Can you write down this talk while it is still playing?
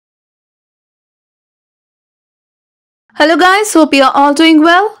Hello guys, hope you are all doing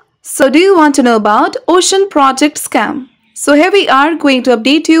well. So do you want to know about Oceanproject Scam? So here we are going to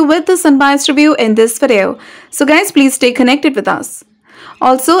update you with this unbiased review in this video. So guys, please stay connected with us.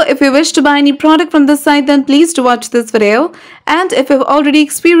 Also, if you wish to buy any product from this site, then please do watch this video. And if you've already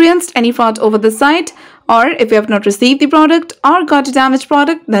experienced any fraud over the site, or if you have not received the product or got a damaged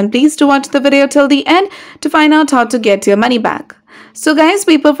product, then please do watch the video till the end to find out how to get your money back. So guys,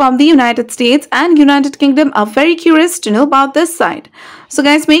 people from the United States and United Kingdom are very curious to know about this site. So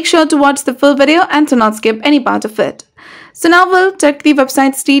guys, make sure to watch the full video and to not skip any part of it. So now we'll check the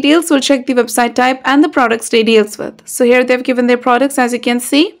website's details, we'll check the website type and the products they deals with. So here they've given their products, as you can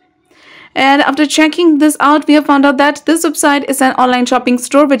see. And after checking this out, we have found out that this website is an online shopping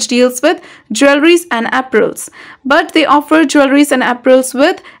store which deals with jewelries and apparels. But they offer jewelries and apparels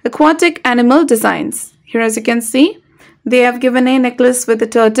with aquatic animal designs. Here, as you can see, they have given a necklace with a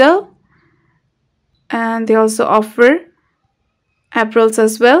turtle. And they also offer apparels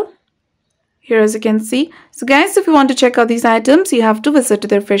as well. Here, as you can see. So guys, if you want to check out these items, you have to visit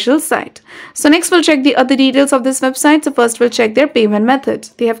their official site. So next we'll check the other details of this website. So first we'll check their payment method.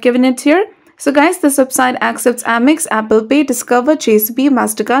 They have given it here. So guys, this website accepts Amex, Apple Pay, Discover, JCB,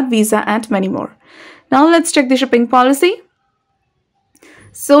 MasterCard, Visa and many more. Now let's check the shipping policy.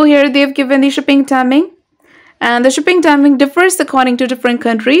 So here they have given the shipping timing. And the shipping timing differs according to different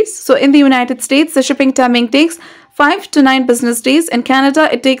countries. So in the United States, the shipping timing takes 5 to 9 business days. In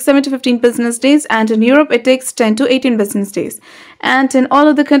Canada, it takes 7 to 15 business days. And in Europe, it takes 10 to 18 business days. And in all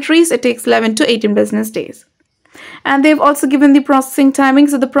other countries, it takes 11 to 18 business days. And they've also given the processing timing.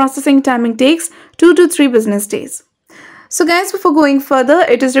 So the processing timing takes 2 to 3 business days. So guys, before going further,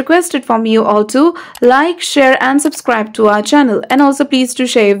 it is requested from you all to like, share and subscribe to our channel. And also please do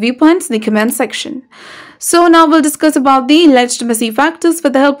share your viewpoints in the comment section. So now we'll discuss about the legitimacy factors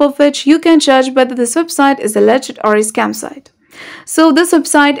with the help of which you can judge whether this website is a legit or a scam site. So this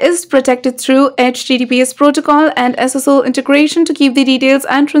website is protected through HTTPS protocol and SSL integration to keep the details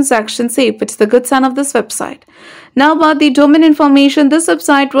and transactions safe, which is the good sign of this website. Now about the domain information, this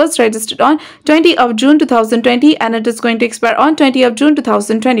website was registered on 20th of June 2020 and it is going to expire on 20th of June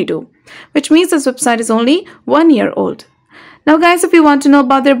 2022, which means this website is only 1 year old. Now guys, if you want to know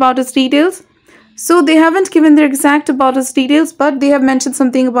about their about us details, so they haven't given their exact about us details, but they have mentioned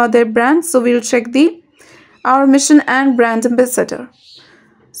something about their brand. So we'll check our mission and brand ambassador.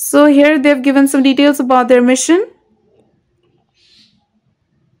 So here they've given some details about their mission.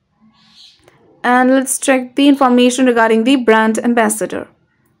 And let's check the information regarding the brand ambassador.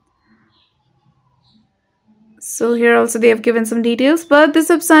 So here also they have given some details, but this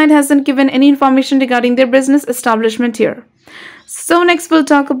website hasn't given any information regarding their business establishment here. So next we'll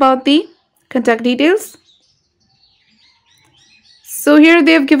talk about the contact details. So here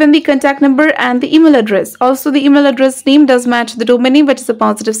they have given the contact number and the email address. Also the email address name does match the domain name, which is a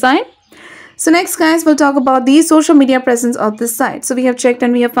positive sign. So next guys, we'll talk about the social media presence of this site. So we have checked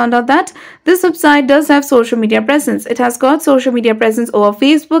and we have found out that this website does have social media presence. It has got social media presence over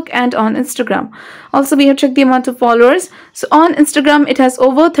Facebook and on Instagram. Also we have checked the amount of followers. So on Instagram it has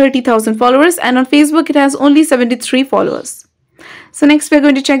over 30,000 followers and on Facebook it has only 73 followers. So next we're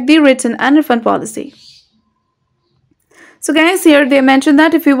going to check the return and refund policy. So guys, here they mentioned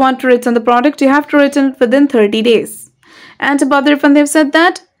that if you want to return the product, you have to return it within 30 days. And about the refund, they've said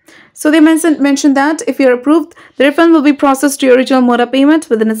that. So they mentioned that if you're approved, the refund will be processed to your original mode of payment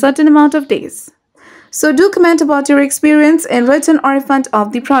within a certain amount of days. So do comment about your experience in return or refund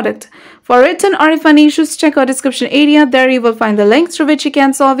of the product. For return or refund issues, check our description area. There you will find the links through which you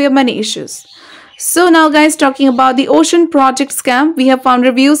can solve your money issues. So now guys, talking about the Oceanproject Scam, we have found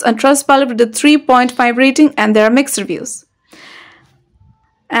reviews on Trustpilot with a 3.5 rating and there are mixed reviews.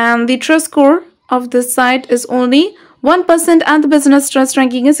 And the trust score of this site is only 1% and the business trust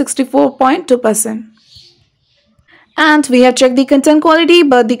ranking is 64.2%. And we have checked the content quality,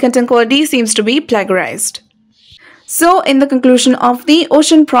 but the content quality seems to be plagiarized. So in the conclusion of the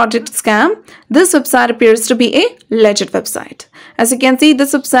Oceanproject Scam, this website appears to be a legit website. As you can see,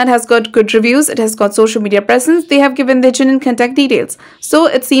 this website has got good reviews, it has got social media presence, they have given their genuine contact details. So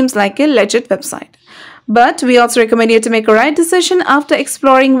it seems like a legit website. But we also recommend you to make a right decision after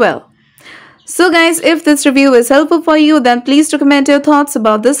exploring well. So guys, if this review is helpful for you, then please do comment your thoughts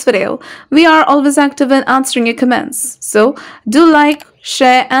about this video. We are always active in answering your comments. So do like,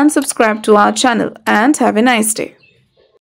 share and subscribe to our channel and have a nice day.